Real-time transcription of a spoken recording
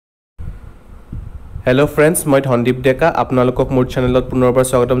Hello friends, মই ধনদীপ ডেকা আপোনালোকক মোৰ চেনেলত পুনৰবাৰ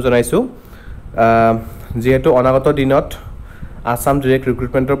স্বাগতম জনাইছো। যেহেতু অনাগত দিনত আসাম ডাইৰেক্ট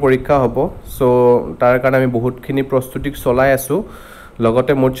ৰিক্ৰুটমেন্টৰ পৰীক্ষা হ'ব, সো তাৰ কাৰণে আমি বহুতখিনি প্ৰস্তুতি চলাই আছো।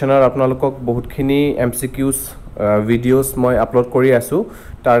 লগতে মোৰ চেনেলত আপোনালোকক বহুতখিনি MCQs ভিডিঅ'স মই আপলোড কৰি আছো।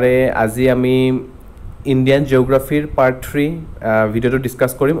 তাৰে আজি আমি ইণ্ডিয়ান জিওগ্ৰাফিৰ পাৰ্ট 3 ভিডিঅ'টো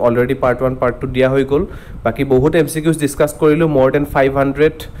ডিসকাস কৰিম। অলৰেডি পাৰ্ট 1 পাৰ্ট 2 দিয়া হৈ গ'ল। বাকি বহুত MCQs ডিসকাস কৰিলো, more than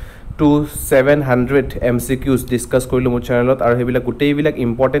 500 to 700 MCQs discuss কৰিলো মোৰ চেনেলত, আৰু হেবিলাক গুটেইবিলাক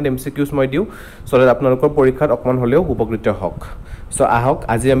ইম্পৰ্টেন্ট MCQs মই দিও সো that আপোনালোকৰ পৰীক্ষাত অকমান হলেও উপকৃত হওক। সো আহক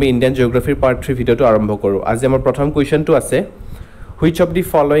আজি আমি ইণ্ডিয়ান জিওগ্ৰাফিৰ পাৰ্ট 3 ভিডিঅ'টো আৰম্ভ কৰো। আজি আমাৰ প্ৰথম কোৱেশ্চনটো আছে, which of the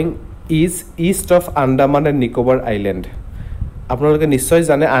following is east of Andaman and Nicobar Island? আপোনালোকে নিশ্চয়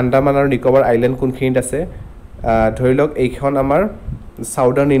জানে আন্দামান আৰু নিকোবৰ আইল্যান্ড কোনখিনিত আছে। ধৰি লওক এইখন আমাৰ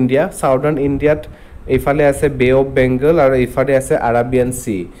সাউদাৰ্ন ইন্ডিয়াত এইফালে আছে বে অফ বেঙ্গল আৰু এইফালে আছে আৰাবিয়ান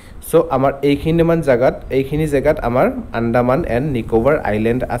সি। সো আমাৰ এইখিনি জায়গাত আমাৰ আন্দামান এণ্ড নিকোবৰ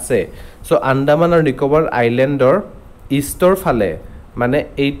আইল্যান্ড আছে। সো আন্দামান আৰু নিকোবৰ আইল্যান্ডৰ ইষ্টৰ ফালে মানে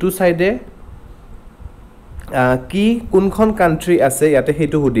এইটো সাইডে কি কোনখন কান্ট্ৰি আছে ইয়াতে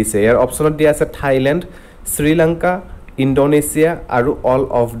হেতু সুধিছে। ইয়াৰ অপচনত দিয়া আছে থাইল্যান্ড, শ্ৰীলংকা, ইন্দোনেছিয়া আৰু অল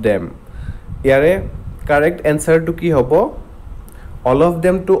অফ দেম। ইয়াৰে কাৰেক্ট এনসাৰটো কি হ'ব? All of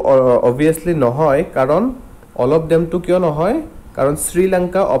them to obviously নহয়, কাৰণ অল অফ দেম টু কিয় নহয়? কাৰণ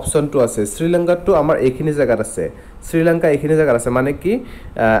শ্ৰীলংকা অপচনটো আছে। শ্ৰীলংকাটো আমাৰ এইখিনি জায়গাত আছে। শ্ৰীলংকা এইখিনি জায়গাত আছে মানে কি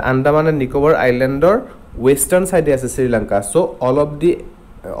আন্দামান এণ্ড নিকোবৰ আইল্যান্ডৰ ওয়েস্টাৰ্ন সাইডে আছে Sri Lanka. So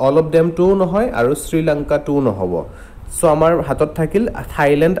all of them to নহয় আৰু শ্ৰীলংকা টু নহব। সো আমাৰ হাতত থাকিল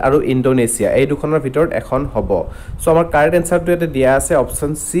থাইল্যান্ড আৰু ইন্দোনেছিয়া, এই দুখনৰ ভিতৰত এখন হ'ব। সো আমাৰ কাৰেক্ট এনসাৰটো ইয়াতে দিয়া আছে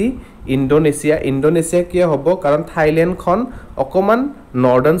অপশন সি ইন্দোনেছিয়া। ইন্দোনেছিয়া কিয় হ'ব? কাৰণ থাইল্যান্ডখন অকমান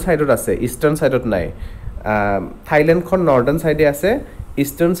নৰ্দাৰ্ণ সাইডত আছে, ইষ্টাৰ্ণ সাইডত নাই। থাইল্যান্ডখন নৰ্দাৰ্ণ সাইডে আছে,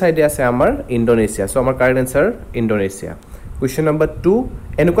 ইষ্টাৰ্ণ সাইডে আছে আমাৰ ইন্দোনেছিয়া। সো আমাৰ correct answer Indonesia. Question number 2,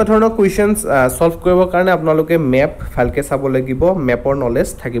 এনেকুৱা ধৰণৰ কুৱেশ্যনছ সলভ কৰিবৰ কাৰণে আপোনালোকে মেপ ভালকৈ চাব লাগিব, মেপৰ নলেজ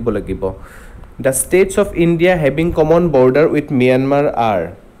থাকিব লাগিব। The states of India having common border with Myanmar are?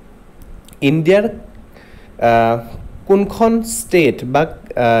 Indiaৰ কোনখন ষ্টেট বা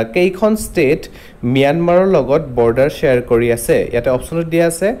কেইখন ষ্টেট ম্যানমাৰৰ লগত বৰ্ডাৰ শ্বেয়াৰ কৰি আছে? ইয়াতে অপচনত দিয়া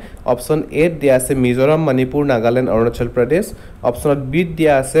আছে, অপচন এ দিয়া আছে মিজোৰাম, মণিপুৰ, নাগালেণ্ড, অৰুণাচল প্ৰদেশ। অপচনত বি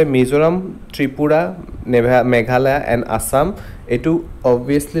দিয়া আছে মিজোৰাম, ত্ৰিপুৰা, মেঘালয় এণ্ড আসাম। এইটো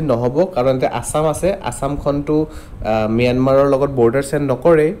অবভিয়াসলি নহ'ব কাৰণ এতে আসাম আছে। আসামখনটো ম্যানমাৰৰ লগত বৰ্ডাৰ শ্বেয়াৰ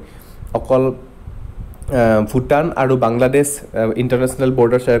নকৰে, অকল ভূটান আৰু বাংলাদেশ ইন্টাৰনেশ্যনেল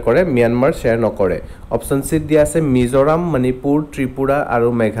বৰ্ডাৰ শ্বেয়াৰ কৰে, ম্যানমাৰ শ্বেয়াৰ নকৰে। অপচন সি দিয়া আছে মিজোৰাম, মণিপুৰ, ত্ৰিপুৰা আৰু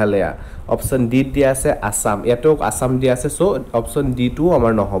মেঘালয়। অপচন ডি দিয়া আছে আসাম, ইয়াতেও আসাম দিয়া আছে। সো অপচন ডি টো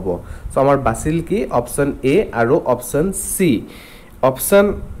আমাৰ নহ'ব। সো আমাৰ বাছিল কি অপচন এ আৰু অপচন সি। অপচন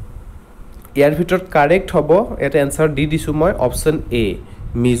ইয়াৰ ভিতৰত কাৰেক্ট হ'ব, ইয়াতে এনসাৰ দি দিছোঁ মই অপচন এ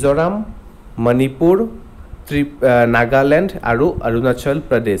মিজোৰাম, মণিপুৰ, নাগালেণ্ড আৰু অৰুণাচল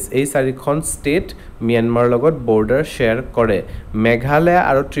প্ৰদেশ। এই চাৰিখন ষ্টেট ম্যানমাৰৰ লগত বৰ্ডাৰ শ্বেয়াৰ কৰে। মেঘালয়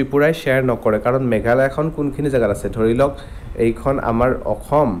আৰু ত্ৰিপুৰাই শ্বেয়াৰ নকৰে, কাৰণ মেঘালয়খন কোনখিনি জেগাত আছে? ধৰি লওক এইখন আমাৰ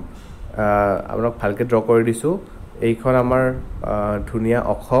অসম, আপোনাক ভালকৈ ড্ৰ কৰি দিছোঁ। এইখন আমাৰ ধুনীয়া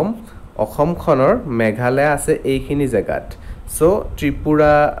অসমখনৰ মেঘালয় আছে এইখিনি জেগাত। সো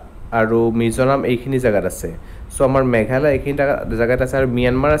ত্ৰিপুৰা আৰু মিজোৰাম এইখিনি জেগাত আছে। সো আমাৰ মেঘালয় এইখিনি জেগাত আছে আৰু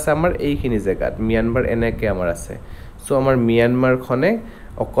ম্যানমাৰ আছে আমাৰ এইখিনি জেগাত। ম্যানমাৰ এনেকৈ আমাৰ আছে। সো আমাৰ ম্যানমাৰখনে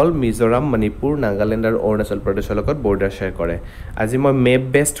অকল মিজোৰাম, মণিপুৰ, নাগালেণ্ড আৰু অৰুণাচল প্ৰদেশৰ লগত বৰ্ডাৰ শ্বেয়াৰ কৰে। আজি মই মেপ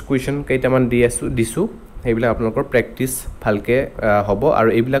বেষ্ট কুৱেশ্যন কেইটামান দিছোঁ, সেইবিলাক আপোনালোকৰ প্ৰেক্টিছ ভালকৈ হ'ব আৰু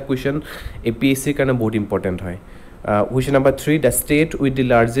এইবিলাক কুৱেশ্যন APSCৰ কাৰণে বহুত ইম্পৰ্টেণ্ট হয়। Question number 3, the state with the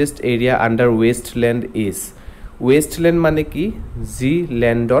largest area under Westland is? Westland মানে কি?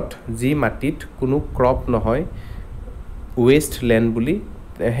 যি মাটিত কোনো ক্ৰপ নহয়, ৱেষ্টলেণ্ড বুলি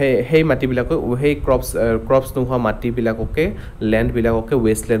সেই মাটিবিলাকক, সেই ক্ৰপছ নোহোৱা মাটিবিলাককে, লেণ্ডবিলাককে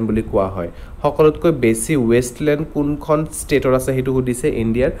ৱেষ্টলেণ্ড বুলি কোৱা হয়। সকলোতকৈ বেছি ৱেষ্টলেণ্ড কোনখন ষ্টেটৰ আছে সেইটো সুধিছে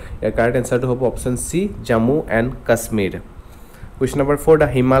ইণ্ডিয়াৰ। ইয়াৰ কাৰেক্ট এনসাৰটো হ'ব option C Jammu and Kashmir. Question number 4, the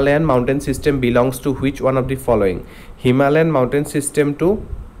Himalayan mountain system belongs two which one of the following? Himalayan mountain ছিষ্টেমটো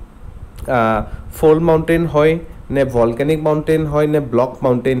ফল্ড মাউণ্টেইন হয় নে ভলকেনিক মাউণ্টেইন হয় নে ব্লক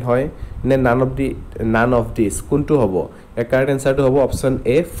মাউণ্টেইন হয় নে নান অফ দিছ? কোনটো হ'ব? ইয়াৰ কাৰেক্ট এনসাৰটো হ'ব অপচন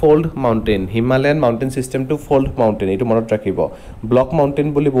এ ফল্ড মাউণ্টেইন। হিমালয়ান মাউণ্টেইন ছিষ্টেমটো ফল্ড মাউণ্টেইন, এইটো মনত ৰাখিব। ব্লক মাউণ্টেইন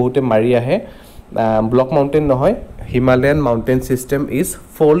বুলি বহুতে মাৰি আহে, ব্লক মাউণ্টেইন নহয়, Himalayan mountain system is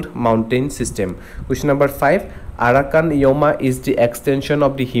fold mountain system. Question number 5, Arakan Yoma is the extension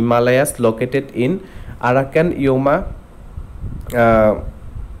of the হিমালয়াছ located in? Arakan Yoma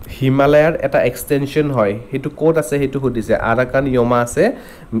হিমালয়াৰ এটা এক্সটেনশন হয় হেতু কোড আছে হেতু সুধিছে আৰাকান ইয়মা আছে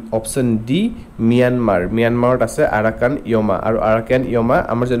অপশন ডি মিয়ানমাৰত আছে আৰাকান ইয়মা আৰু আৰাকান ইয়মা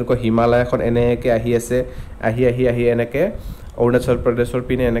আমাৰ যেনেকৈ হিমালয়খন এনেকে আহি আছে আহি এনেকে অৰুণাচল প্ৰদেশৰ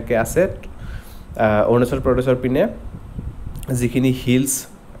পিনে এনেকে আছে অৰুণাচল প্ৰদেশৰ পিনে যিখিনি হিলছ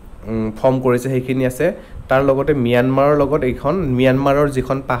ফৰ্ম কৰিছে সেইখিনি আছে তাৰ লগতে মিয়ানমাৰৰ লগত এইখন মিয়ানমাৰৰ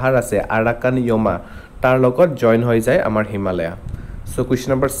যিখন পাহাৰ আছে আৰাকান ইয়মা তাৰ লগত জয়েন হৈ যায় আমাৰ Himalaya So question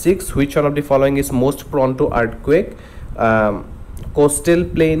number 6, which one of the following is most prone to earthquake? Coastal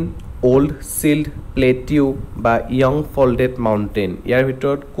plain, old sealed plateau বা young folded mountain. ইয়াৰ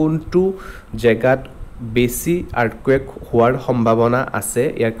ভিতৰত কোনটো জায়গাত বেছি earthquake হোৱাৰ সম্ভাৱনা আছে?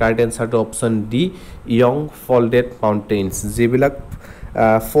 ইয়াৰ correct আনসাৰটো option D young folded mountains. যিবিলাক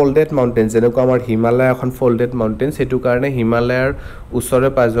folded mountains যেনেকৈ আমাৰ হিমালয় এখন folded mountains হেতু কাৰণে হিমালয়ৰ ওচৰে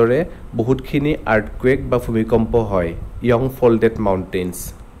পাজৰে বহুতখিনি earthquake বা ভূমিকম্প হয় young folded mountains.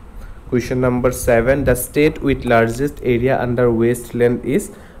 Question number 7, the state with largest area under wasteland is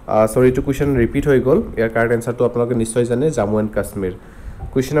sorry to question repeat হৈ গল ইয়াৰ কাৰেক্ট আনসাৰটো আপোনালোকে নিশ্চয় জানে Jammu and Kashmir.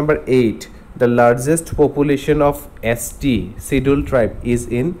 Question number 8, the largest population of ST scheduled tribe is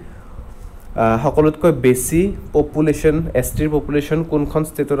in সকলোতকৈ বেছি population এসটিৰ population কোনখন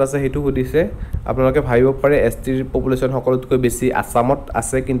ষ্টেটত আছে হেতু সুধিছে আপোনালোকে ভাবিব পাৰে এসটিৰ পপুলেশন সকলোতকৈ বেছি আসামত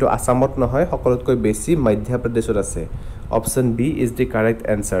আছে কিন্তু আসামত নহয় সকলোতকৈ বেছি মধ্য প্ৰদেশত আছে option B is the correct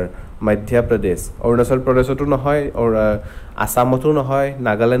answer Madhya Pradesh Arunachal প্ৰদেশতো নহয় আসামতো নহয়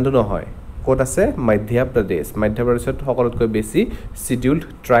নাগালেণ্ডো নহয় কোট আছে মধ্য প্ৰদেশত সকলোতকৈ বেছি শিডিউলড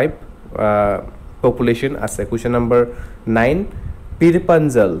ট্ৰাইব পপুলেশন আছে কোৱেশ্চন নম্বৰ 9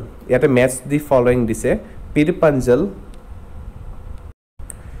 Pirpanjal ইয়াতে ম্যাচ দি ফলোইং দিছে Pirpanjal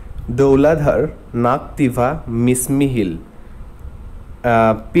Douladhar Naktiva Mismi Hill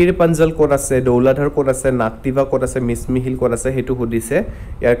Pirpanjal code আছে Douladhar কোড আছে Naktiva কোড আছে Mismi Hill কোড আছে হেতু সুধিছে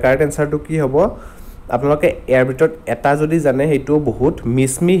ইয়াৰ কাৰেক্ট আনসাৰটো কি হ'ব আপোনালোকে ইয়াৰ ভিতৰত এটা যদি জানে হেতু বহুত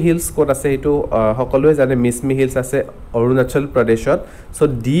Mismi Hills কোড আছে হেতু সকলোৱে জানে Mismi Hills আছে অৰুণাচল প্ৰদেশত সো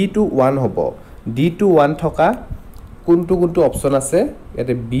ডি টু 1 হ'ব ডি টু 1 থকা কোনটো অপশন আছে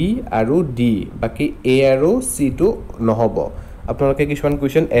ইয়াতে বি আৰু ডি বাকি এ আৰু সি টু নহব আপোনালোকে কিছুমান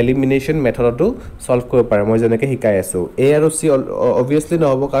কোৱেশ্চন এলিমিনেশন মেথডটো সলভ কৰিব পাৰে মই যেনেকৈ শিকাই আছো এ আৰু সি obviously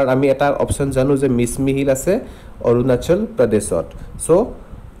নহব কাৰণ আমি এটা অপশন জানো যে Mismi Hill আছে অৰুণাচল প্ৰদেশত সো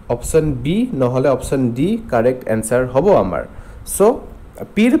অপশন বি নহলে অপশন ডি কাৰেক্ট আনসাৰ হ'ব আমাৰ সো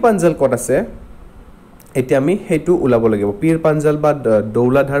Pirpanjal কোড আছে এতিয়া আমি হেতু উলাব লাগিব Pirpanjal বা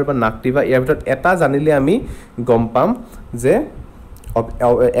Douladhar বা Naktiva ইয়াৰ ভিতৰত এটা জানিলে আমি গম পাম যে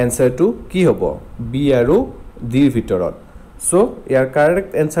আনসাৰটো কি হ'ব বি আৰু ডি ভিতৰত সো ইয়াৰ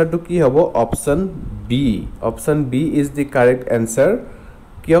কাৰেক্ট আনসাৰটো কি হ'ব option B is the correct answer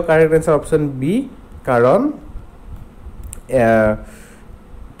কিয় কাৰেক্ট আনসাৰ অপশন বি কাৰণ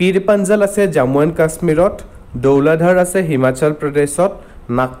Pirpanjal আছে Jammu and Kashmirত Douladhar আছে হিমাচল প্ৰদেশত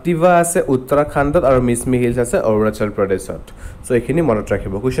Naktiva আছে উত্তৰাখণ্ডত আৰু Mismi Hills আছে অৰুণাচল প্ৰদেশত সো এখিনি মনত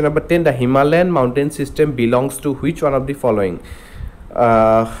ৰাখিব question number 10 the Himalayan mountain system belongs to which one of the following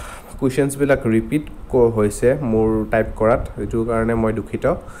questions বিলাক ৰিপিট হৈছে মোৰ টাইপ কৰাত এটো কাৰণে মই দুখিত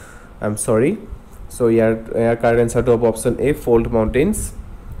আই এম সৰি সো ইয়াৰ কাৰেক্ট আনসাৰটো হ'ব option A fold mountains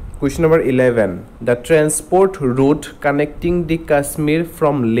question number 11 the transport route connecting the Kashmir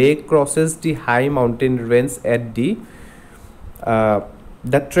from Leh crosses the high mountain range at the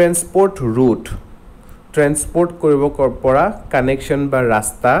transport route transport কৰিব পৰা কানেকশন বা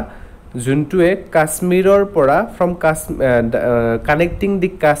ৰাস্তা যোনটোৱে কাশ্মীৰৰ পৰা from connecting the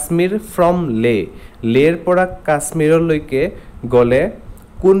Kashmir from Leh পৰা কাশ্মীৰলৈকে গলে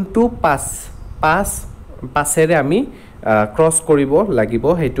কোনটো পাছেৰে আমি ক্ৰস কৰিব লাগিব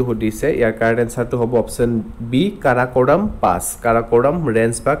হেতু সুধিছে ইয়াৰ কাৰেক্ট আনসাৰটো হ'ব অপশন বি কাৰাকোৰাম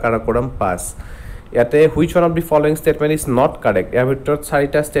ৰেঞ্জ বা কাৰাকোৰাম পাস ইয়াতে which one of the following statement is not correct ইয়াৰ ভিতৰত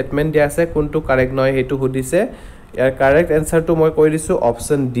চাৰিটা স্টেটমেন্ট দিয়া আছে কোনটো কাৰেক্ট নহয় হেতু সুধিছে ইয়াৰ কাৰেক্ট আনসাৰটো মই কৈ দিছো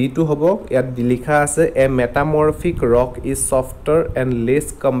অপশন ডি টু হ'ব ইয়াত লিখা আছে a metamorphic rock is softer and less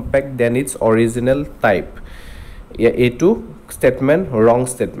compact than its original type এটো স্টেটমেন্ট রং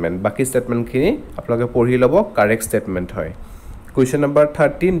স্টেটমেন্ট বাকি স্টেটমেন্ট খিনি আপোনালোকে পঢ়ি লব কারেক্ট স্টেটমেন্ট হয় question number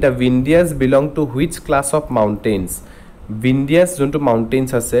 13 the Vindhyas belong to which class of mountains Vindhyas যোনটো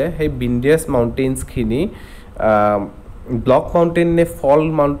মাউন্টেইনস আছে সেই Vindhyas মাউন্টেইনস খিনি ব্লক মাউন্টেইন নে ফল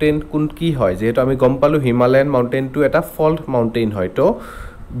মাউন্টেইন কোন কি হয় যেহেতু আমি গম পালো হিমালয়ান মাউন্টেইন টু এটা ফল মাউন্টেইন হয় তো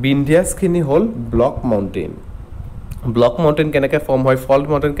Vindhyas খিনি হল ব্লক মাউন্টেইন ব্লক মাউন্টেইন কেনেকৈ ফর্ম হয় ফল্ট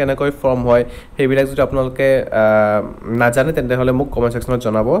মাউন্টেইন কেনেকৈ ফর্ম হয় সেইবিলাক যদি আপোনালোকে না জানে তেন্তে হলে মোক কমেন্ট সেকশনত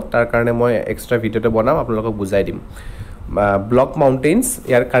জনাব তাৰ কাৰণে মই এক্সট্ৰা ভিডিওতে বনাম আপোনালোকক বুজাই দিম ব্লক মাউন্টেইনস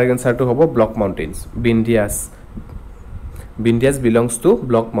ইয়াৰ কাৰেক্ট আনসাৰটো হ'ব block মাউন্টেইনস Vindhyas belongs to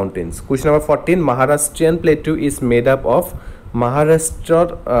block mountains. Question number 14. Maharashtrian plateau is made up of Maharashtra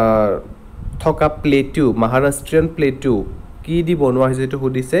thoka plateau. Maharashtrian plateau কি দি বনোৱা হৈছে তো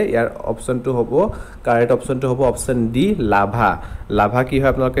হুদিছে ইয়াৰ অপচনটো হ'ব কারেক্ট অপচনটো হ'ব অপচন ডি লাভা লাভা কি হয়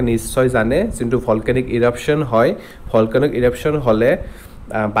আপোনালোকে নিশ্চয় জানে যোনটো ভলকানিক ইরাপশন হয় ভলকানিক ইরাপশন হলে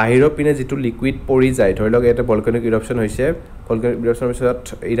বাহিৰৰ পিনে যেটো লিকুইড পৰি যায় ধৰি লওক এটা ভলকানিক ইৰাপশন হৈছে ভলকানিক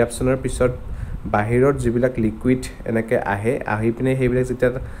ইৰাপশনৰ পিছত বাহিৰৰ যিবিলাক লিকুইড এনেকে আহি পিনে সেইবিলাক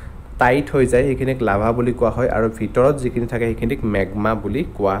যেতিয়া টাইট হৈ যায় সেইখিনিক লাভা বুলি কোৱা হয় আৰু ভিতৰত যিখিনি থাকে সেইখিনিক ম্যাগমা বুলি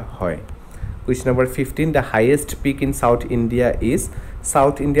কোৱা হয় Question number 15. The highest peak in South India is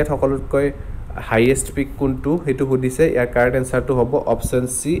South India সকলোতকৈ highest peak কোনটো হেতু হুদিছে ইয়াৰ কারেক্ট আনসার তো হ'ব অপশন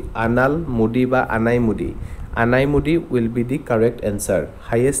সি আনাল মুডি বা আনাই moody will be the correct answer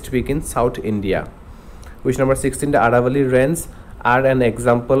highest peak in South India Question number 16. The Aravalli Range are an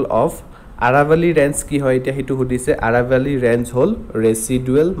example of Aravalli Range কি হয় এটা হেতু হুদিছে Aravalli Range হল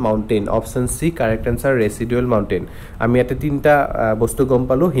residual mountain option C correct answer residual mountain আমি এটা তিনটা বস্তু গম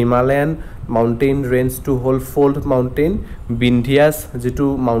পালো Himalayan mountain range to hall fold mountain Vindhyas যেটো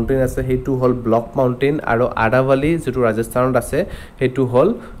mountain আছে হেতু হল block mountain আৰু Aravalli যেটো ৰাজস্থানত আছে হেতু হল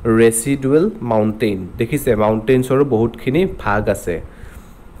residual mountain দেখিছে mountains ৰ বহুতখিনি ভাগ আছে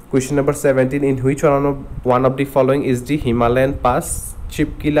Question number 17 in which one of the following is the Himalayan pass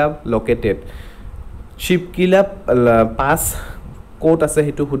Chipkila located Chipkila pass coat আছে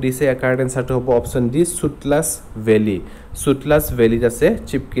হেতু হুদিছে কারেক্ট আনসার তো হ'ব অপশন ডি Sutlej Valley আছে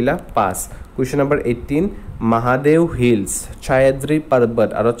Chipkila pass Question number 18 Mahadev Hills Sahyadri Parbat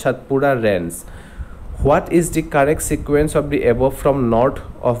আৰু Satpura range What is the correct sequence of the above from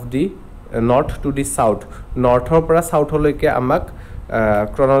north to the south northৰ পৰা southলৈকে আমাক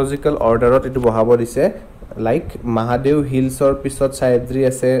chronological orderত এটো বহাব দিছে like Mahadev Hills or pisot Sahyadri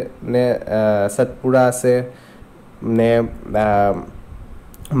ase ne Satpura ase ne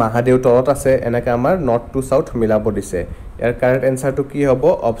Mahadev torot ase enaka amar north to south milabo dise yar correct answer to ki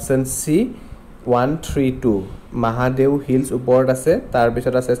hobo option C 132 Mahadev Hills upor ase tar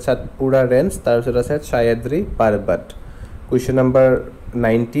pisot ase Satpura range tar pisot ase Sahyadri Parbat Question number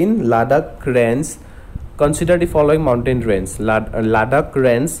 19 Ladakh range Consider the following mountain range Ladakh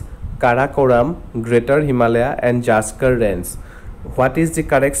range Karakoram, Greater Himalaya and Jaskar range. What is the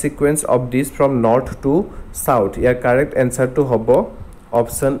correct sequence of this from north to south? Your correct answer to hobo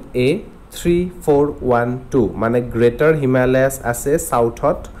option A 3412. Mane Greater Himalayas ase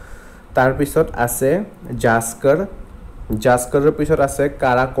southot. Tar pisot ase Jaskar. Jaskar pisot ase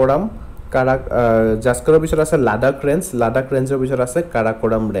Karakoram. Jaskar pisot ase Ladakh range. Ladakh range pisot ase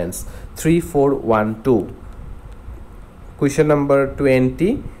Karakoram range. 3412. Question number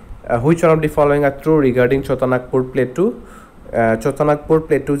 20. Which one of the following are true regarding Chotanagpur Plateau? Chotanagpur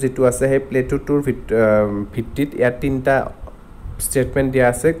Plateau যেটো আছে হে প্লেটোটোৰ ভিত্তিত ইয়াত তিনটা statement দিয়া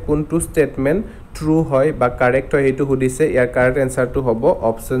আছে কোনটো statement true হয় বা কাৰেক্ট হয় হেতু হুদিছে ইয়াৰ কারেক্ট আনসার তো হ'ব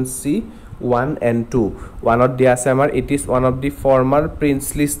option C 1 and 2 one of the Assam it is one of the former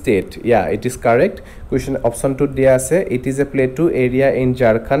princely state yeah it is correct question option 2 dia ase it is a plateau area in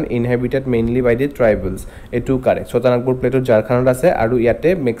Jharkhand inhabited mainly by the tribals etu correct Chotanagpur plateau Jharkhand ase aru yate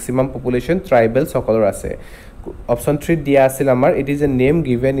maximum population tribal sokolor ase option 3 dia asil amar it is a name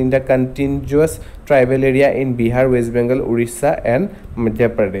given in the contiguous tribal area in Bihar West Bengal Orissa and Madhya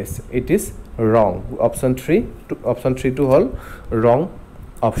Pradesh it is wrong option 3 to hol wrong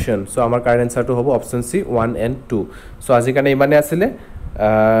option so amar correct answer to hobo option C 1 and 2 so azikane imane asile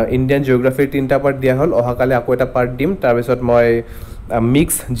Indian geography tinta part dia hol ohakale ako eta part dim tar bisot moi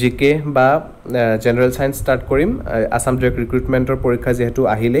mix GK ba general science start korim Assam recruitment or porikha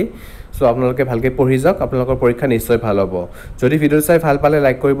jehetu ahile so apnaloke bhalke pori jak apnalokor porikha nischay bhal hobo jodi video sai bhal pale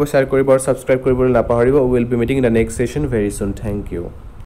like koribo share koribo subscribe koribo na paharibo we will be meeting in the next session very soon thank you